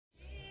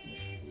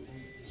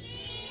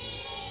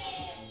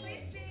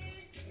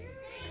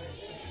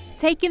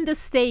Taking the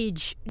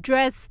stage,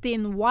 dressed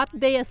in what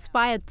they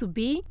aspired to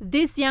be,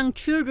 these young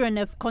children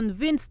have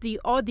convinced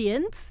the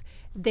audience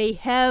they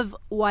have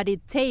what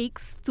it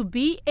takes to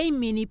be a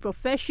mini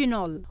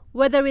professional.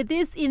 Whether it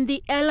is in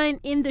the airline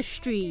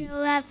industry,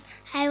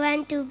 I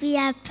want to be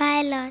a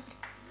pilot,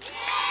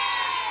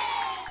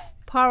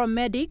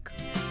 paramedic,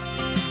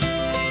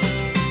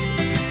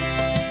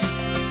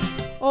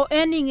 or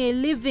earning a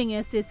living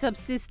as a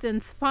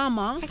subsistence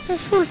farmer,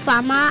 successful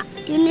farmer,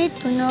 you need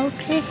to know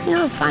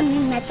traditional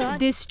farming methods.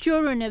 these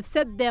children have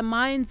set their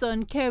minds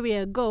on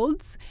career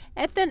goals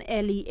at an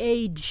early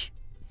age.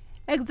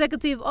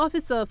 Executive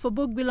Officer for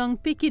Buk Bilong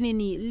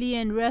Pikinini,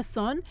 Lian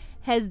Rason,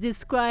 has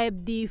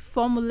described the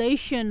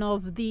formulation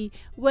of the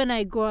When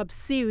I Grow Up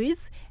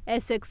series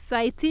as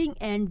exciting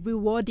and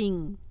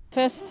rewarding.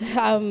 First,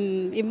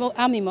 I'm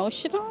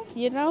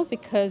emotional,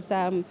 because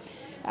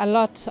a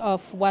lot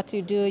of what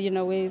you do,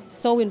 we're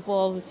so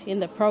involved in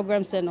the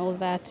programs and all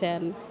that,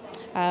 and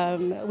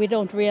we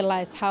don't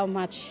realize how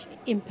much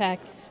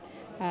impact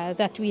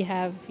that we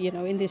have,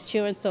 in these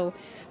children. So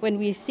when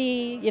we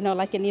see,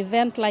 like an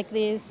event like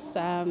this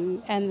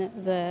and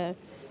the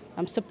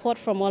support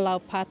from all our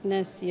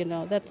partners,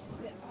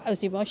 that's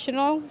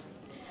emotional.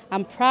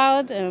 I'm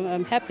proud,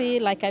 I'm happy.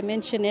 Like I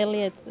mentioned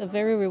earlier, it's a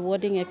very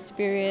rewarding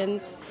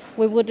experience.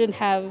 We wouldn't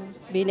have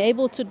been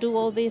able to do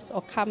all this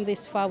or come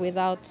this far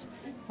without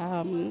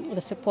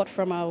the support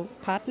from our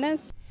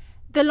partners.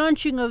 The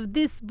launching of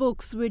these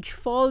books, which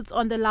falls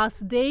on the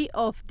last day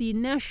of the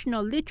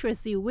National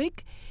Literacy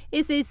Week,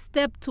 is a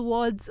step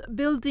towards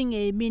building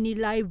a mini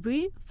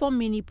library for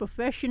mini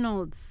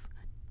professionals.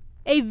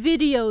 A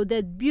video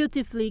that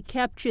beautifully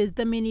captures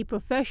the mini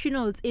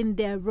professionals in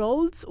their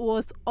roles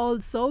was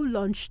also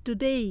launched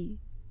today.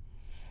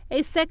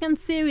 A second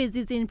series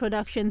is in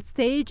production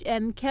stage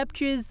and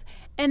captures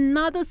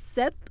another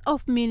set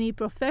of mini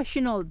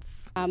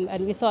professionals.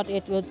 And we thought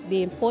it would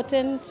be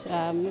important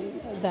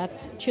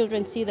that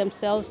children see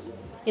themselves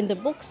in the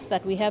books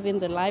that we have in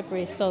the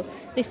library. So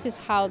this is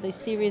how the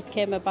series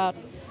came about.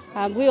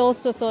 We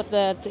also thought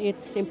that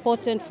it's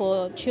important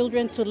for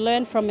children to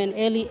learn from an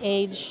early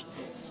age,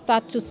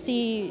 start to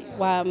see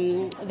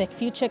their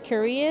future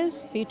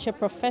careers, future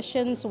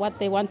professions, what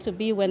they want to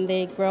be when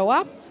they grow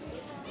up.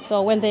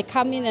 So when they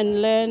come in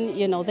and learn,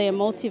 they are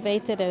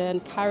motivated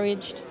and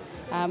encouraged.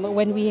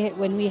 When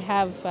we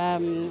have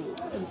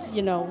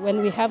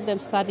them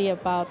study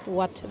about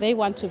what they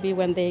want to be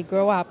when they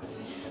grow up.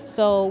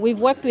 So we've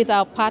worked with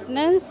our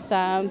partners.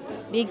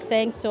 Big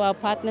thanks to our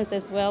partners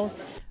as well.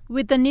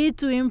 With the need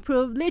to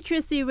improve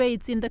literacy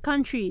rates in the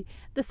country,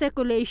 the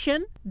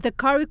circulation, the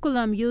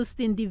curriculum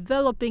used in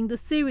developing the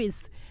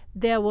series,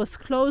 there was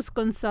close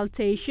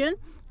consultation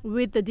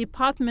with the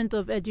Department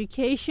of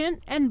Education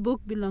and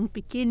Buk Bilong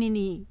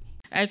Pikinini.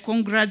 I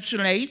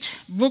congratulate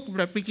Buk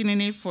Bilong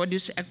Pikinini for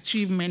this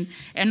achievement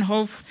and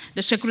hope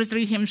the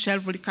Secretary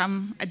himself will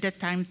come at that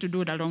time to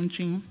do the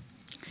launching.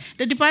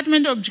 The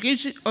Department of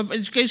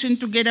Education,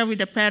 together with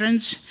the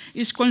parents,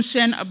 is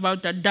concerned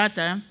about the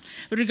data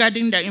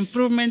regarding the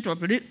improvement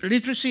of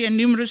literacy and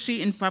numeracy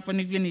in Papua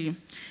New Guinea.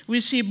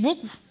 We see Buk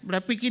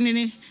Bilong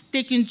Pikinini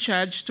taking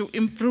charge to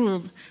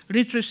improve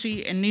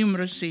literacy and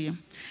numeracy,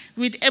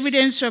 with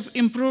evidence of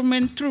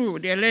improvement through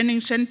their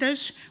learning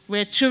centers,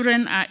 where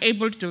children are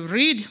able to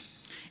read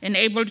and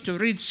able to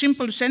read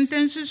simple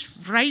sentences,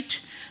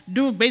 write,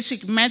 do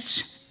basic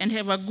maths, and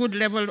have a good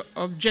level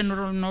of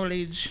general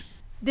knowledge.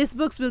 These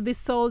books will be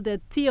sold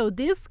at TO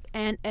Disc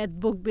and at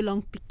Buk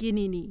Bilong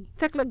Pikinini.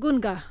 Tekla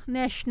Gunga,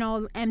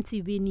 National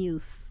EMTV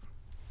News.